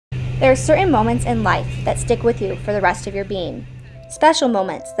There are certain moments in life that stick with you for the rest of your being. Special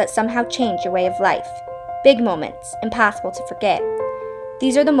moments that somehow change your way of life. Big moments, impossible to forget.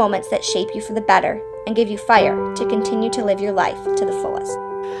 These are the moments that shape you for the better and give you fire to continue to live your life to the fullest.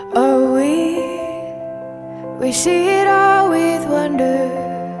 Oh, we see it all with wonder.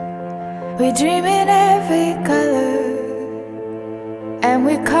 We dream in every color, and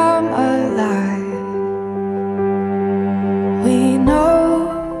we come alive. We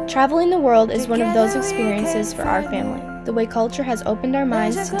know. Traveling the world is one of those experiences for our family. The way culture has opened our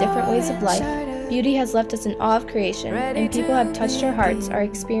minds to different ways of life, beauty has left us in awe of creation, and people have touched our hearts are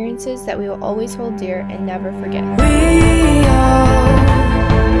experiences that we will always hold dear and never forget. We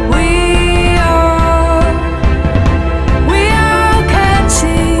all can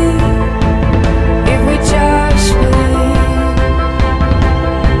see if we just believe.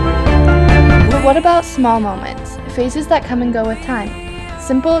 But what about small moments, phases that come and go with time?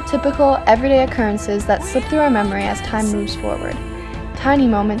 Simple, typical, everyday occurrences that slip through our memory as time moves forward. Tiny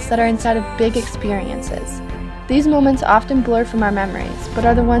moments that are inside of big experiences. These moments often blur from our memories, but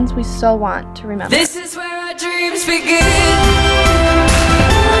are the ones we so want to remember. This is where our dreams begin.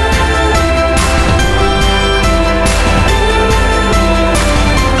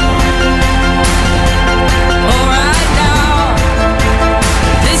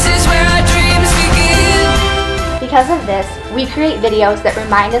 Because of this, we create videos that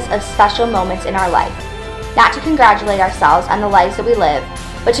remind us of special moments in our life. Not to congratulate ourselves on the lives that we live,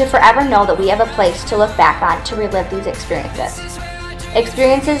 but to forever know that we have a place to look back on to relive these experiences.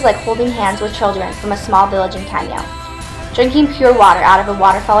 Experiences like holding hands with children from a small village in Kenya, drinking pure water out of a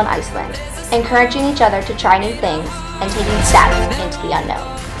waterfall in Iceland, encouraging each other to try new things, and taking steps into the unknown.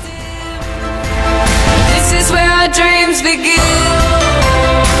 This is where our dreams begin.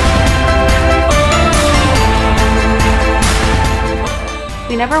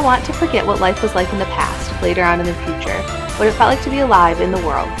 We never want to forget what life was like in the past, later on in the future, what it felt like to be alive in the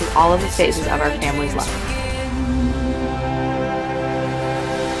world through all of the phases of our family's life.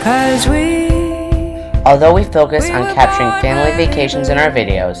 Although we focus on capturing family vacations in our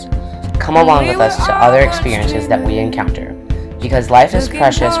videos, come along with us to other experiences that we encounter, because life is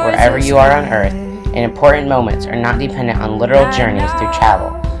precious wherever you are on earth, and important moments are not dependent on literal journeys through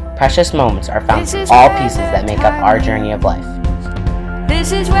travel. Precious moments are found in all pieces that make up our journey of life.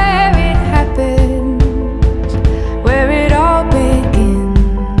 This is where it happens, where it all begins.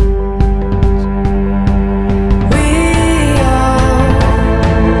 We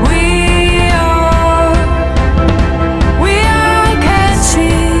all can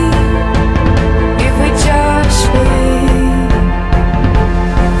see if we just believe.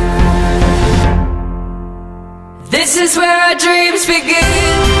 This is where our dreams begin.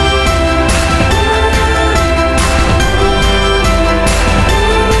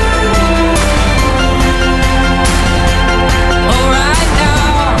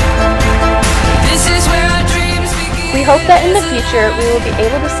 We hope that in the future we will be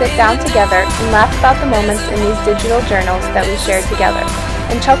able to sit down together and laugh about the moments in these digital journals that we shared together,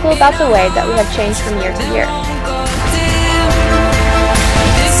 and chuckle about the way that we have changed from year to year.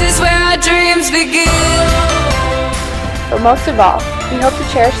 This is where our dreams begin. But most of all, we hope to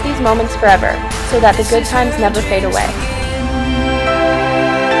cherish these moments forever, so that the good times never fade away.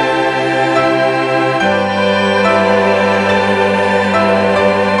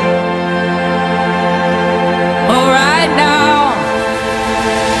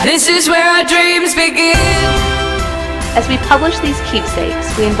 This is where our dreams begin. As we publish these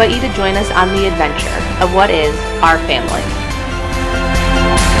keepsakes, we invite you to join us on the adventure of what is our family.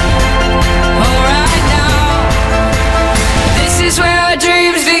 Alright now, this is where our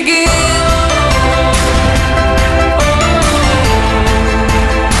dreams begin.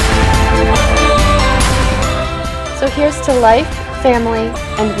 So here's to life, family,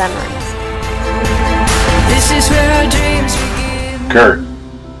 and memories. This is where our dreams begin. Kurt,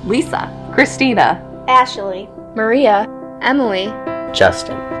 Lisa, Christina, Ashley, Maria, Emily,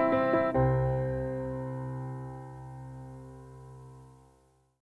 Justin.